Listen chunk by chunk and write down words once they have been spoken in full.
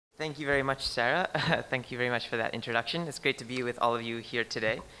Thank you very much, Sarah. Thank you very much for that introduction. It's great to be with all of you here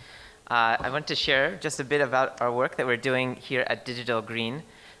today. I want to share just a bit about our work that we're doing here at Digital Green,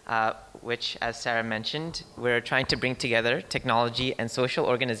 which, as Sarah mentioned, we're trying to bring together technology and social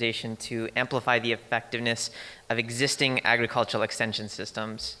organization to amplify the effectiveness of existing agricultural extension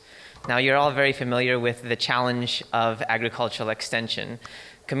systems. Now, you're all very familiar with the challenge of agricultural extension.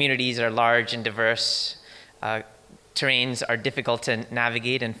 Communities are large and diverse. Terrains are difficult to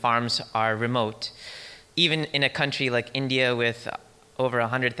navigate, and farms are remote. Even in a country like India with over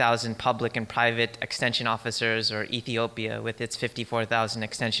 100,000 public and private extension officers, or Ethiopia with its 54,000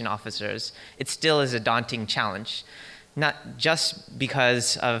 extension officers, it still is a daunting challenge. Not just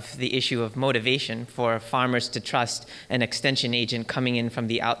because of the issue of motivation for farmers to trust an extension agent coming in from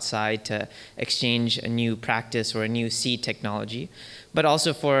the outside to exchange a new practice or a new seed technology, but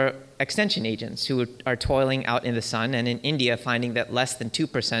also for extension agents who are toiling out in the sun, and in India finding that less than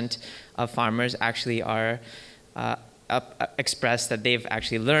 2% of farmers actually are express that they've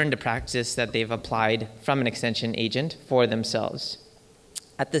actually learned a practice that they've applied from an extension agent for themselves.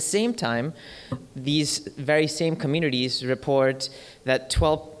 At the same time, these very same communities report that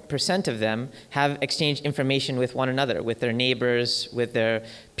 12% of them have exchanged information with one another, with their neighbors, with their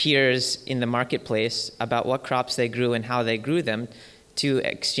peers in the marketplace about what crops they grew and how they grew them, to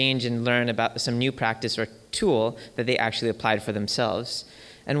exchange and learn about some new practice or tool that they actually applied for themselves.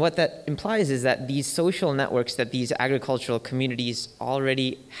 And what that implies is that these social networks that these agricultural communities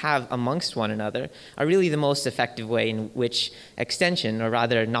already have amongst one another are really the most effective way in which extension, or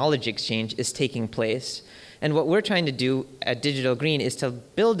rather knowledge exchange, is taking place. And what we're trying to do at Digital Green is to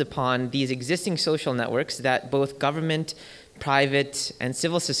build upon these existing social networks that both government, private, and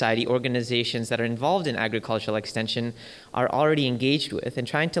civil society organizations that are involved in agricultural extension are already engaged with, and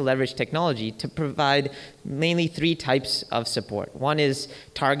trying to leverage technology to provide mainly three types of support. One is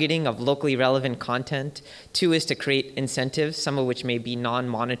targeting of locally relevant content. Two is to create incentives, some of which may be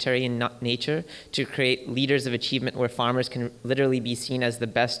non-monetary in nature, to create leaders of achievement where farmers can literally be seen as the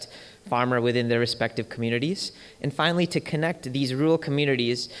best farmer within their respective communities. And finally, to connect these rural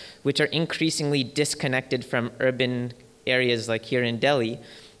communities, which are increasingly disconnected from urban areas like here in Delhi,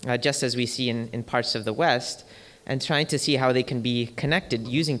 just as we see in parts of the West, and trying to see how they can be connected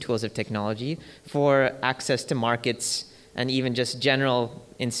using tools of technology for access to markets and even just general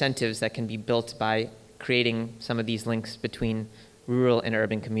incentives that can be built by creating some of these links between rural and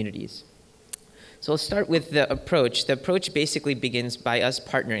urban communities. So I'll start with the approach. The approach basically begins by us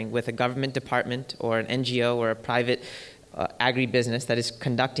partnering with a government department or an NGO or a private agribusiness that is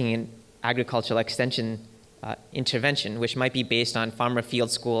conducting an agricultural extension intervention, which might be based on farmer field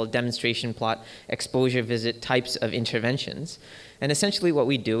school, demonstration plot, exposure visit types of interventions. And essentially what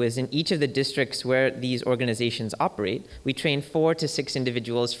we do is in each of the districts where these organizations operate, we train 4 to 6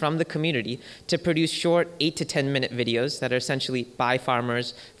 individuals from the community to produce short 8 to 10 minute videos that are essentially by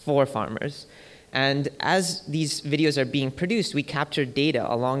farmers for farmers. And as these videos are being produced, we capture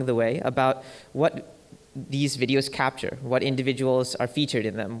data along the way about what these videos capture, what individuals are featured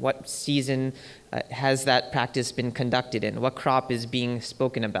in them, what season has that practice been conducted in, what crop is being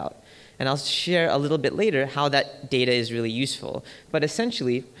spoken about. And I'll share a little bit later how that data is really useful. But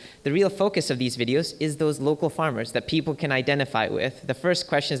essentially, the real focus of these videos is those local farmers that people can identify with. The first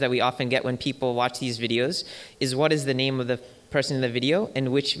questions that we often get when people watch these videos is, what is the name of the person in the video and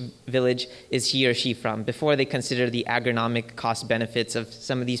which village is he or she from? Before they consider the agronomic cost benefits of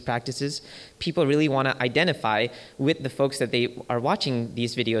some of these practices, people really want to identify with the folks that they are watching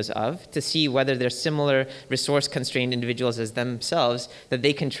these videos of to see whether they're similar resource-constrained individuals as themselves that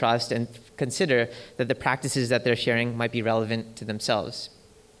they can trust and consider that the practices that they're sharing might be relevant to themselves.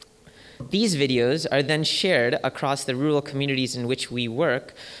 These videos are then shared across the rural communities in which we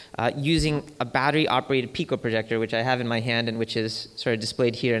work using a battery-operated pico projector, which I have in my hand and which is sort of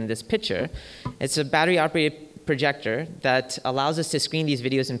displayed here in this picture. It's a battery-operated projector that allows us to screen these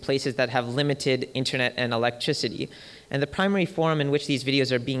videos in places that have limited internet and electricity. And the primary forum in which these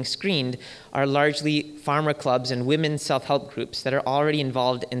videos are being screened are largely farmer clubs and women's self-help groups that are already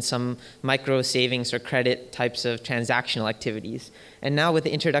involved in some micro savings or credit types of transactional activities. And now with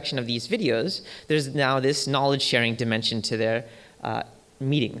the introduction of these videos, there's now this knowledge sharing dimension to their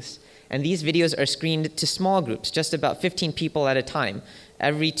meetings. And these videos are screened to small groups, just about 15 people at a time,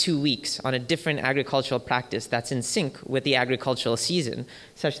 every 2 weeks on a different agricultural practice that's in sync with the agricultural season,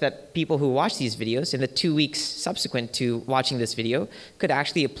 such that people who watch these videos in the 2 weeks subsequent to watching this video could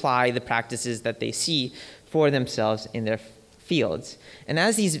actually apply the practices that they see for themselves in their fields. And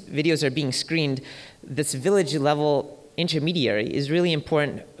as these videos are being screened, this village level intermediary is really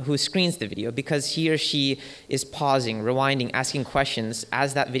important who screens the video, because he or she is pausing, rewinding, asking questions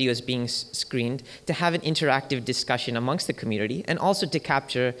as that video is being screened to have an interactive discussion amongst the community, and also to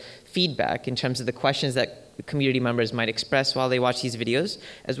capture feedback in terms of the questions that community members might express while they watch these videos,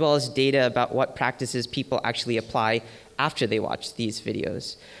 as well as data about what practices people actually apply after they watch these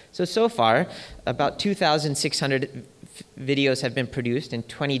videos. So far, about 2,600 videos have been produced in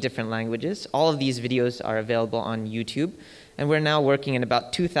 20 different languages. All of these videos are available on YouTube, and we're now working in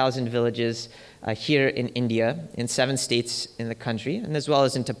about 2,000 villages here in India, in 7 states in the country, and as well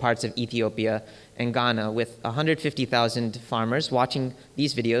as into parts of Ethiopia and Ghana, with 150,000 farmers watching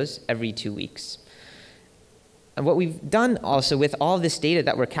these videos every 2 weeks. And what we've done also with all this data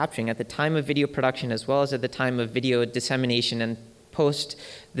that we're capturing at the time of video production, as well as at the time of video dissemination and post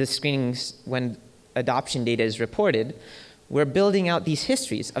the screenings when adoption data is reported, we're building out these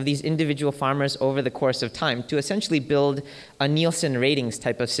histories of these individual farmers over the course of time to essentially build a Nielsen ratings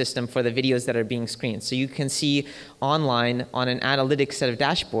type of system for the videos that are being screened. So you can see online on an analytics set of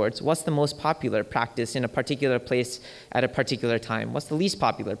dashboards what's the most popular practice in a particular place at a particular time, what's the least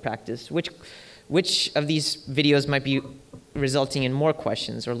popular practice, which of these videos might be resulting in more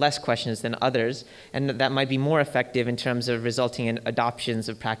questions or less questions than others, and that might be more effective in terms of resulting in adoptions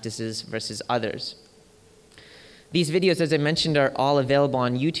of practices versus others. These videos, as I mentioned, are all available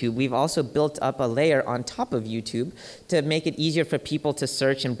on YouTube. We've also built up a layer on top of YouTube to make it easier for people to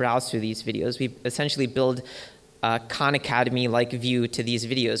search and browse through these videos. We've essentially built a Khan Academy-like view to these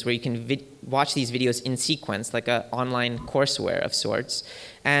videos, where you can watch these videos in sequence, like an online courseware of sorts.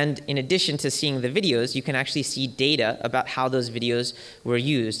 And in addition to seeing the videos, you can actually see data about how those videos were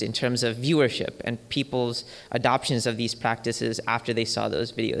used in terms of viewership and people's adoptions of these practices after they saw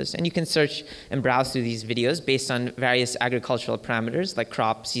those videos. And you can search and browse through these videos based on various agricultural parameters like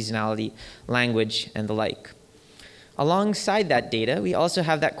crop, seasonality, language, and the like. Alongside that data, we also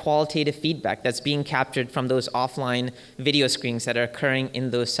have that qualitative feedback that's being captured from those offline video screenings that are occurring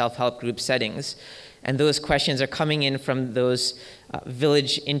in those self-help group settings. And those questions are coming in from those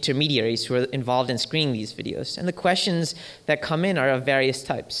village intermediaries who are involved in screening these videos. And the questions that come in are of various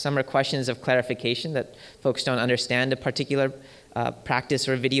types. Some are questions of clarification, that folks don't understand a particular practice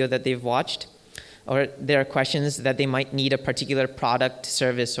or video that they've watched. Or there are questions that they might need a particular product,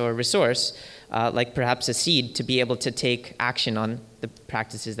 service, or resource, like perhaps a seed, to be able to take action on the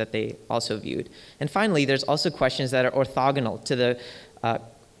practices that they also viewed. And finally, there's also questions that are orthogonal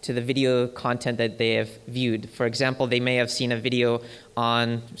to the video content that they have viewed. For example, they may have seen a video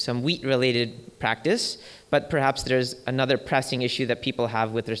on some wheat-related practice, but perhaps there's another pressing issue that people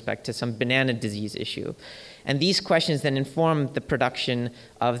have with respect to some banana disease issue. And these questions then inform the production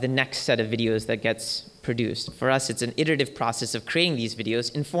of the next set of videos that gets produced. For us, it's an iterative process of creating these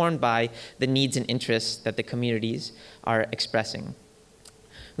videos informed by the needs and interests that the communities are expressing.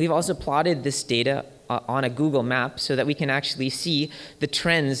 We've also plotted this data on a Google map so that we can actually see the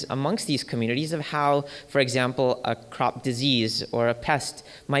trends amongst these communities of how, for example, a crop disease or a pest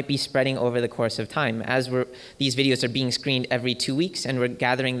might be spreading over the course of time. As these videos are being screened every 2 weeks, and we're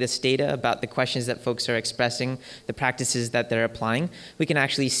gathering this data about the questions that folks are expressing, the practices that they're applying, we can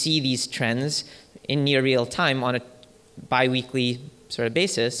actually see these trends in near real time on a bi-weekly sort of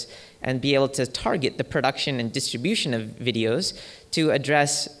basis, and be able to target the production and distribution of videos to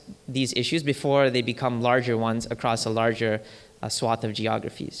address these issues before they become larger ones across a larger swath of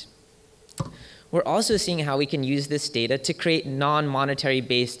geographies. We're also seeing how we can use this data to create non-monetary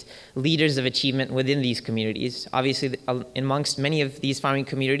based leaders of achievement within these communities. Obviously, amongst many of these farming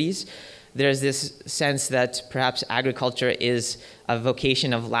communities, there's this sense that perhaps agriculture is a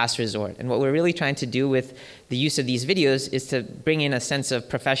vocation of last resort. And what we're really trying to do with the use of these videos is to bring in a sense of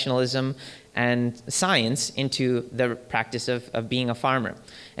professionalism and science into the practice of being a farmer.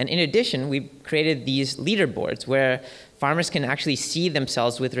 And in addition, we've created these leaderboards where farmers can actually see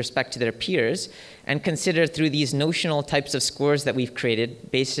themselves with respect to their peers and consider through these notional types of scores that we've created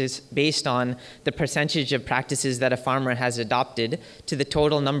based on the percentage of practices that a farmer has adopted to the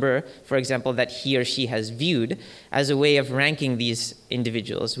total number, for example, that he or she has viewed, as a way of ranking these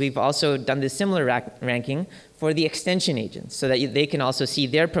individuals. We've also done this similar ranking for the extension agents so that they can also see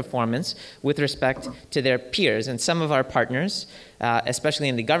their performance with respect to their peers. And some of our partners, especially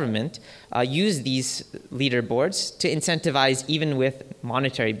in the government, use these leaderboards to incentivize, even with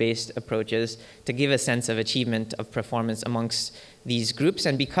monetary-based approaches, to give a sense of achievement of performance amongst these groups.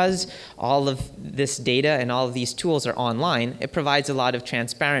 And because all of this data and all of these tools are online, it provides a lot of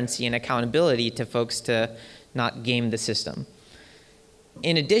transparency and accountability to folks to not game the system.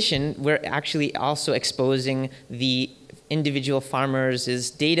 In addition, we're actually also exposing the individual farmers'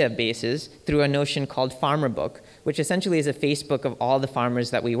 databases through a notion called Farmer Book, which essentially is a Facebook of all the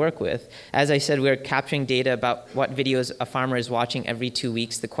farmers that we work with. As I said, we're capturing data about what videos a farmer is watching every 2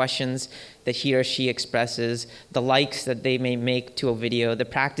 weeks, the questions that he or she expresses, the likes that they may make to a video, the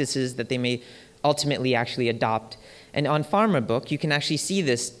practices that they may ultimately actually adopt. And on Farmer Book, you can actually see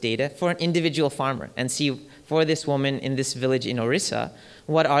this data for an individual farmer and see for this woman in this village in Orissa,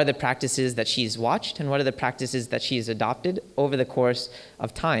 what are the practices that she's watched and what are the practices that she's adopted over the course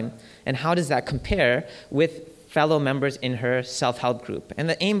of time, and how does that compare with fellow members in her self-help group. And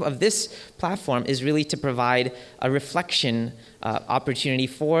the aim of this platform is really to provide a reflection opportunity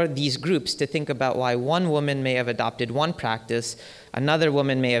for these groups to think about why one woman may have adopted one practice, another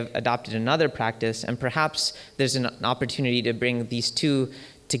woman may have adopted another practice, and perhaps there's an opportunity to bring these two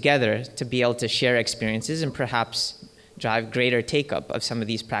together to be able to share experiences and perhaps drive greater take-up of some of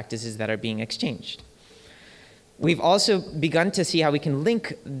these practices that are being exchanged. We've also begun to see how we can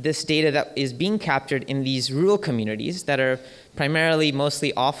link this data that is being captured in these rural communities that are primarily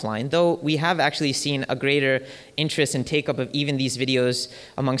mostly offline, though we have actually seen a greater interest and take-up of even these videos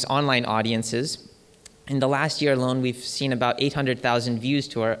amongst online audiences. In the last year alone, we've seen about 800,000 views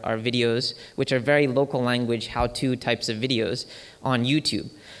to our videos, which are very local language how-to types of videos on YouTube.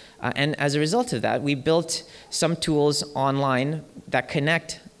 And as a result of that, we built some tools online that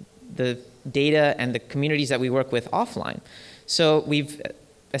connect the data and the communities that we work with offline. So we've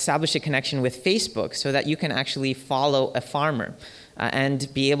established a connection with Facebook so that you can actually follow a farmer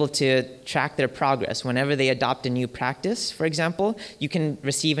and be able to track their progress. Whenever they adopt a new practice, for example, you can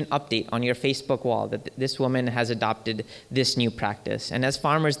receive an update on your Facebook wall that this woman has adopted this new practice. And as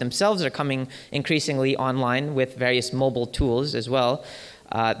farmers themselves are coming increasingly online with various mobile tools as well,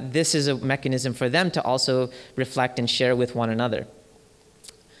 this is a mechanism for them to also reflect and share with one another.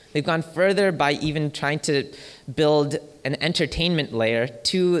 We've gone further by even trying to build an entertainment layer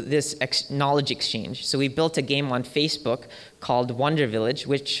to this knowledge exchange. So we built a game on Facebook called Wonder Village,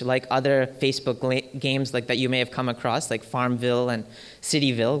 which, like other Facebook games that you may have come across, like Farmville and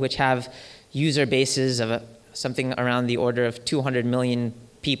Cityville, which have user bases of something around the order of 200 million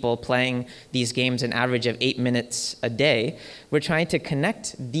people playing these games an average of 8 minutes a day. We're trying to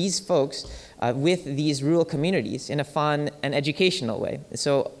connect these folks with these rural communities in a fun and educational way.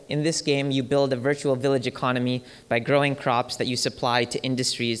 So in this game, you build a virtual village economy by growing crops that you supply to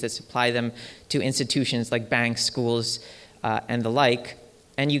industries that supply them to institutions like banks, schools, and the like.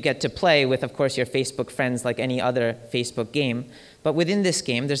 And you get to play with, of course, your Facebook friends like any other Facebook game. But within this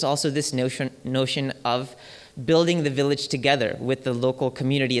game, there's also this notion of building the village together with the local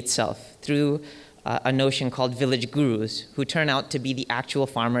community itself through a notion called village gurus, who turn out to be the actual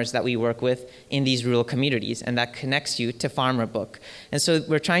farmers that we work with in these rural communities, and that connects you to Farmer Book. And so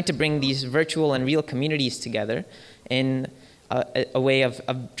we're trying to bring these virtual and real communities together in a way of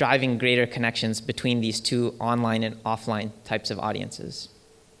driving greater connections between these two online and offline types of audiences.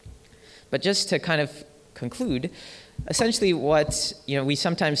 But just to kind of conclude, essentially what we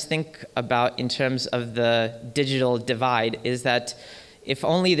sometimes think about in terms of the digital divide is that if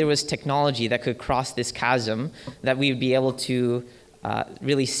only there was technology that could cross this chasm, that we would be able to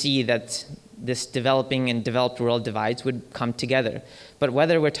really see that this developing and developed world divides would come together. But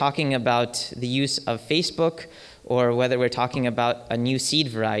whether we're talking about the use of Facebook or whether we're talking about a new seed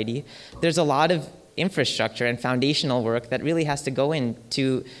variety, there's a lot of infrastructure and foundational work that really has to go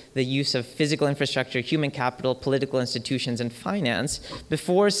into the use of physical infrastructure, human capital, political institutions, and finance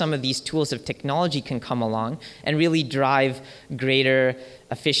before some of these tools of technology can come along and really drive greater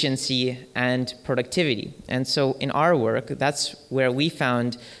efficiency and productivity. And so in our work, that's where we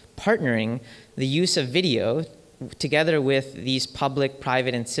found partnering the use of video together with these public,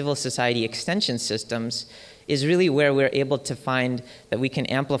 private, and civil society extension systems is really where we're able to find that we can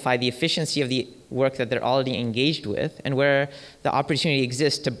amplify the efficiency of the work that they're already engaged with, and where the opportunity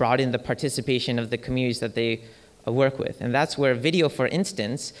exists to broaden the participation of the communities that they work with. And that's where video, for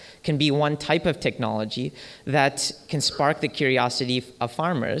instance, can be one type of technology that can spark the curiosity of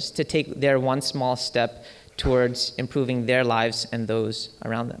farmers to take their one small step towards improving their lives and those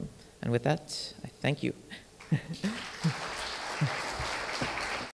around them. And with that, I thank you.